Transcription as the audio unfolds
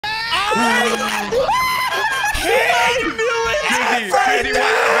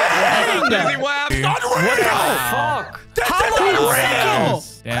What the fuck?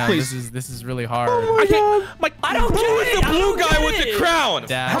 Damn, this is really hard. Oh my God. I don't get it. The blue guy with the crown.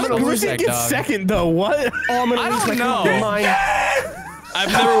 How did Grizzy get second though? What? I don't know. I've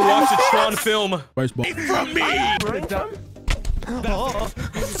never watched a Tron film. Baseball. From me.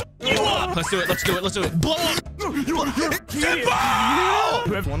 Let's do it. Let's do it. Let's do it. Blow up.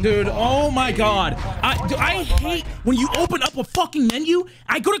 Dude, oh my God. I hate when you open up a fucking menu,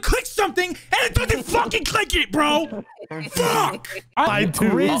 I go to click something and it doesn't fucking click it, bro. Fuck.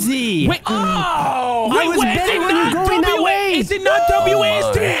 Grizzy. Wait. Oh. I was betting when you're going that way. Is it not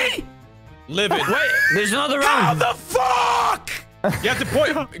WASD? Live it. Wait, there's another round. How the fuck? You have to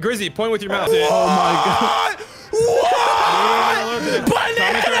point. Grizzy, point with your mouth. Oh my God. What?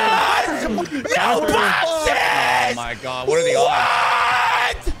 Bananas! No boxes! Oh my God, what are the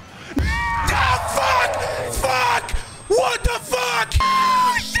odds? What? No, fuck! What the fuck?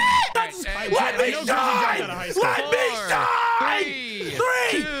 Oh, shit! Let me shine! Let me shine!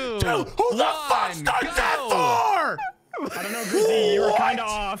 Three, two, who the fuck starts at 4? I don't know, Grizzy, you were kind of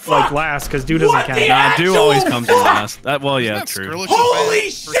off. Like last, because dude doesn't count. Nah, dude always comes in last. Well, yeah, true. Holy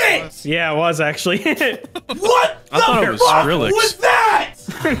shit! Yeah, it was actually. What I thought it was Skrillex. was that?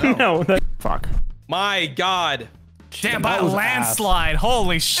 No. Fuck. My God. Damn, by a landslide.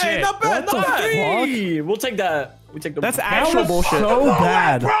 Holy shit. Hey, not bad, not bad. Hey, We'll take that. We take the. that's actual bullshit. So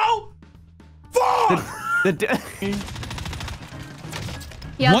bad, bro. Fuck!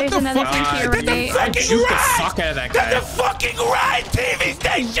 Yeah, What there's the another fuck? team to your That's right. a fucking right! Fuck out of that That's guy. a fucking right TV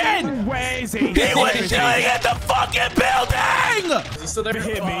station! He was chilling at the fucking building! So they're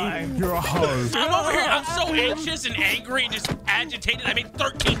Hit me. You're a hoe. I'm over here. I'm so anxious and angry and just agitated. I made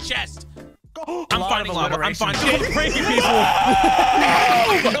 13 chests. I'm finding lava. I'm finding breaking people. Who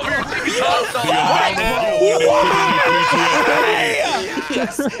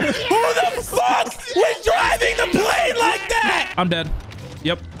the fuck was driving the plane like that? I'm dead.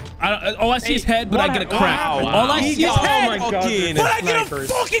 Yep. All I see is head, but I get a crack. Wow. All I see is head, Oh my God. but I get a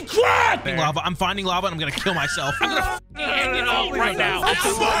fucking crack! lava. I'm finding lava and I'm gonna kill myself. I'm gonna end it all right now. I'm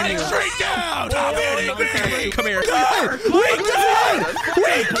sliding straight down! I'm hitting me! Come here. We good! We good!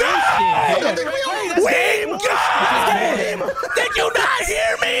 We good! Did you not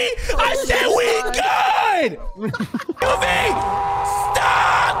hear me? I said we good! Kill me!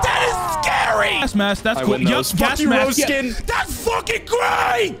 Stop! That is scary! Gas mask, that's cool. Yup, gas mask. Yeah. That's fucking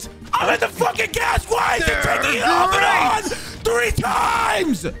great! I'm at the fucking gas lines and taking it off and on 3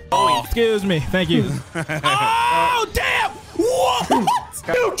 times! Oh, excuse me. Thank you. Oh, damn! What?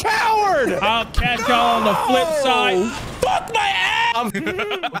 You coward! I'll catch y'all on the flip side. Fuck my ass!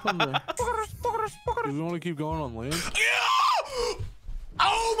 Do we want to keep going on land?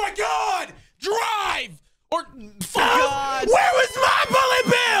 Oh my God! Drive! Or fuck! Where was my bullet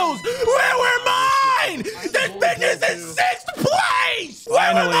bills? Where were mine? This bitch is in 6th place!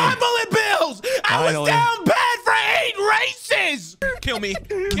 Where were my bullet bills? I was down bad for 8 races! Kill me.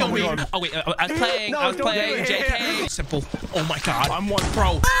 Kill me. Oh wait, I was playing. I was playing JK. Simple. Oh my God. I'm one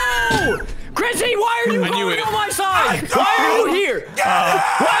pro. Oh! Grizzy, why are you going on my side? Why are you here?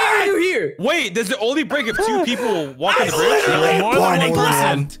 Why are you here? Wait, does it only break if 2 people walk on the bridge?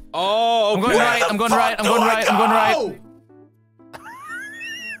 Oh, I'm going right. I'm going right. I'm going right. I'm going right.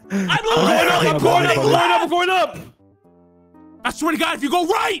 I'm going up. I'm going up. I'm going up. I swear to God, if you go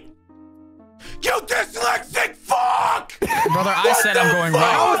right, you dyslexic fuck! Brother, I said I'm going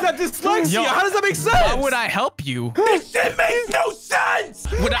right. How is that dyslexia? Yo, How does that make sense? How would I help you? This shit makes no sense!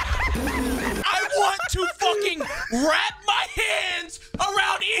 I want to fucking wrap my hands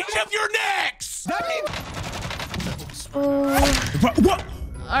around each of your necks. What?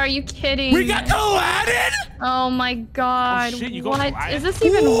 Are you kidding? We got Aladdin? Oh my God. Oh, shit, you go what? Aladdin? Is this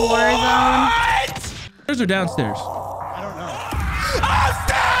even Warzone? What? Upstairs or downstairs?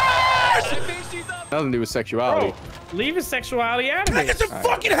 Upstairs! Nothing to do with sexuality. Bro, leave his sexuality out of Can I it. get some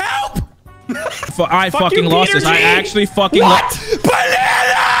fucking help? Fuck I fucking you, lost Peter this. I G. actually fucking lost.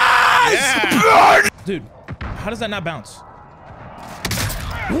 Bananas! Yeah. Dude, how does that not bounce?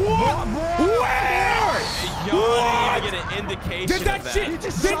 Where? Y'all didn't even get an indication. Did that of shit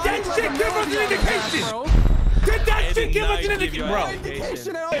give us an indication? Did that shit give us an indication, bro?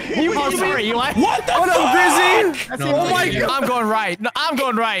 You are sorry. You like? What the fuck? Grizzy? Oh my God. I'm going right. No, I'm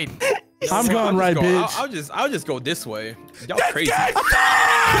going right. I'm going right, bitch. I'll just go this way. Y'all crazy. What?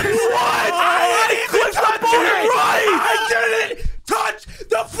 I didn't even touch it right! I didn't touch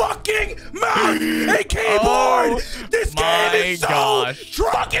the fucking mouse and keyboard! This game is so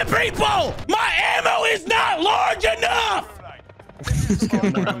fucking people! My ammo is not large enough!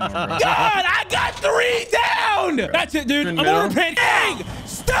 God, I got 3 down. That's it, dude. I'm overpaying.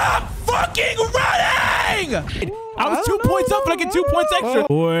 Stop fucking running. I was 2 points up, but I get 2 points extra.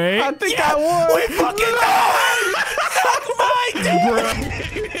 Wait. I think I won. We fucking won. Suck my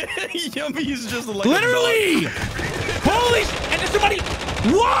dick. Yummy's just like Literally. Holy and there's somebody.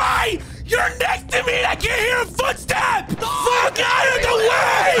 Why? You're next to me and I can't hear a footstep. Fuck out of the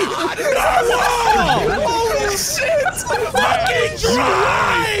way. Normal. Holy shit! Fucking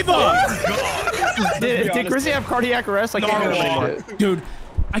drive. Did Grizzy have cardiac arrest? I can't hear him anymore. Dude,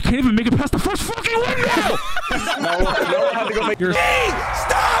 I can't even make it past the first fucking window.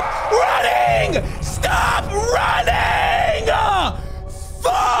 Stop running. Stop running.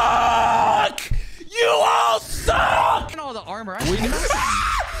 Fuck. You all suck. All the armor.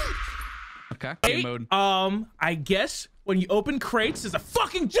 Okay. Hey, I guess when you open crates, there's a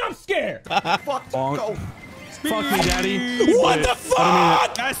fucking jump scare. Fuck me, daddy. What the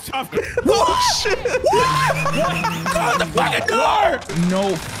fuck? That's tough. Oh shit! What? Close the fucking door!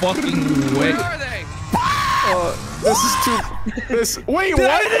 No fucking way. Where are they? This is too. Wait,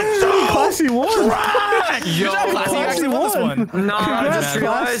 what? Classy won. Yo, Classy actually won this one. No, I just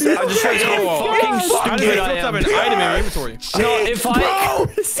realized how fucking I stupid didn't I have an am. item in your inventory. No, if I... Oh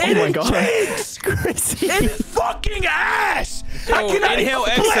my god. It's fucking ass! I cannot Inhale,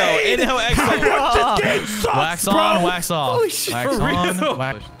 explain exhale. Inhale, how exhale. much this game sucks, Wax bro. on, wax off. Holy shit, wax for on, real?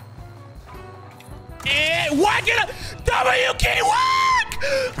 wax. Whack it up! WK whack!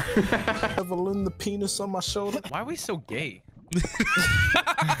 Evelyn, the penis on my shoulder. Why are we so gay?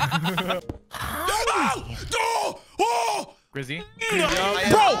 Grizzy? Bro,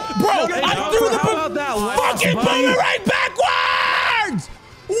 I threw the fucking boomerang backwards!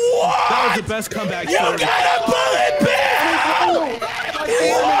 What? That was the best comeback. You got a bullet bill!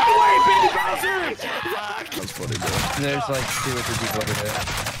 There's like 2 or 3 people over there.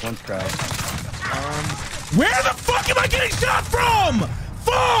 One's crying. Where the fuck am I getting shot from?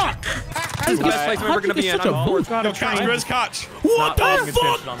 Fuck! That's the best place I'm ever gonna be in. Such a Yo, Grizz Koch. What the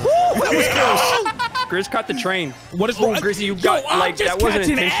fuck? That was close. Grizz caught the train. What is Oh, Grizzy, you got like that wasn't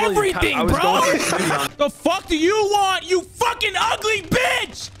intentional. everything, I was bro. going for The fuck do you want, you fucking ugly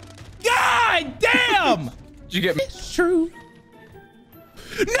bitch? God damn! Did you get me? It's true.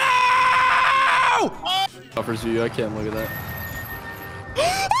 No! Offers you. I can't look at that.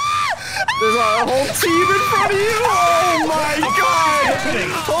 There's a whole team in front of you. Oh my god!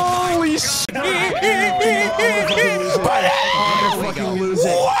 Holy shit! I'm gonna fucking lose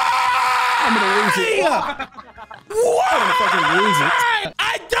it. I'm gonna lose it. What? I'm gonna fucking lose it. I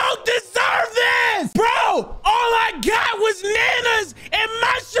don't deserve this! Bro, all I got was nanas and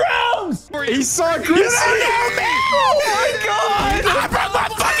mushrooms! He saw Grizzy. You don't know me! Oh my god! I broke my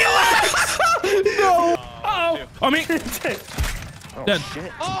fucking legs! No! Uh-oh. I mean... Dead.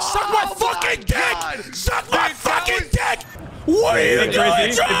 Suck my fucking dick! Suck my fucking dick! What are you doing,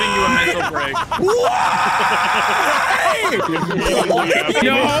 Grizzy, giving you a mental break. Why?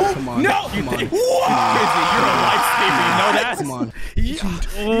 No! No! Why? You're a lifesaver. You know that? Come on.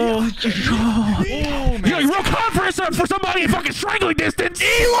 You're real confident for somebody in fucking strangling distance!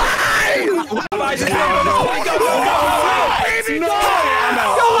 Eli!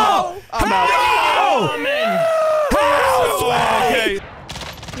 I'm out. Okay.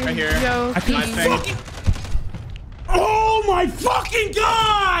 Right here. Yo, Fucking... Oh my fucking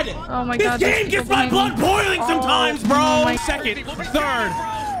god! oh my This god. game gets my blood boiling sometimes, bro! my- Second, third.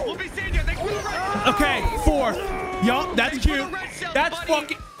 Okay, fourth. Yup, that's cute. That's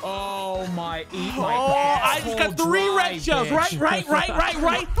fucking... Oh my, eat my I just got 3 red shells. Right. And then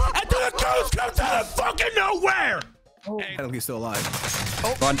the ghost comes out of fucking nowhere! He's still alive.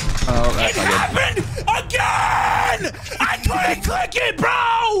 Run. Oh, It that's not happened again! I couldn't click it,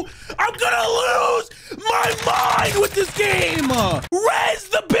 bro! I'm gonna lose my mind with this game! Res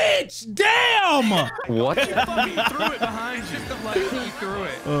the bitch! Damn! good. What? He threw it behind just to like he threw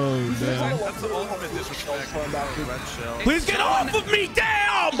it. Oh, man. That's the ultimate disrespect. Red shell. Please get off of me!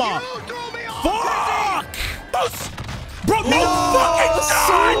 Damn! Fuck! Bro, no fucking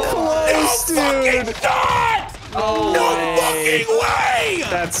shot! No fucking shot! No fucking way!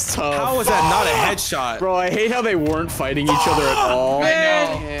 That's tough. How was that not a headshot? Bro, I hate how they weren't fighting each other at all. I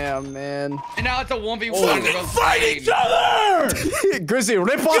know. Yeah, man. And now it's a 1v1. Fucking fight each other! Grizzy,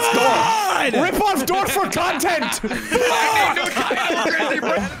 rip off God! door. Rip off door for content.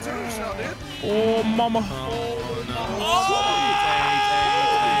 Oh, mama.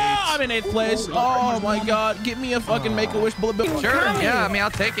 I'm in 8th place. Oh my god. Give me a fucking Make-A-Wish bullet bill. Sure, yeah, I mean,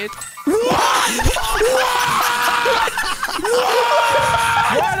 I'll take it. What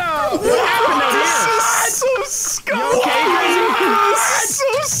happened out here? So scum. Okay, Grizzy?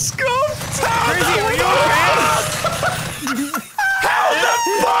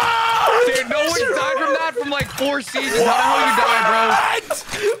 4 seasons. How the hell you die,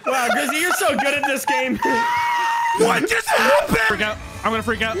 bro? Wow, Grizzy, you're so good at this game. What just happened? Freak out. I'm gonna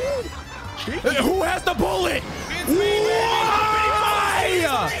freak out. Who has the bullet? Why?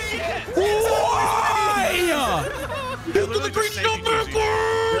 You to the green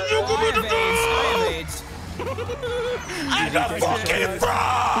I'm a fucking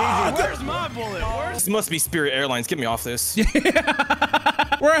frog! Where's my bullet? This must be Spirit Airlines. Get me off this.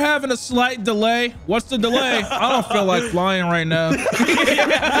 We're having a slight delay. What's the delay? I don't feel like flying right now. I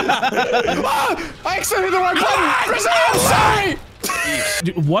accidentally hit the wrong button. Grizzy, I'm sorry.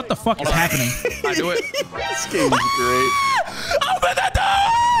 Dude, what the fuck is happening? I do it. This game's great. Open the door!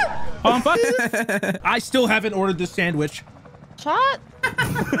 Oh, I'm fucked. I still haven't ordered this sandwich. Shut.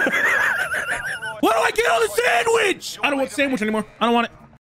 What do I get on the sandwich? I don't want the sandwich anymore. I don't want it.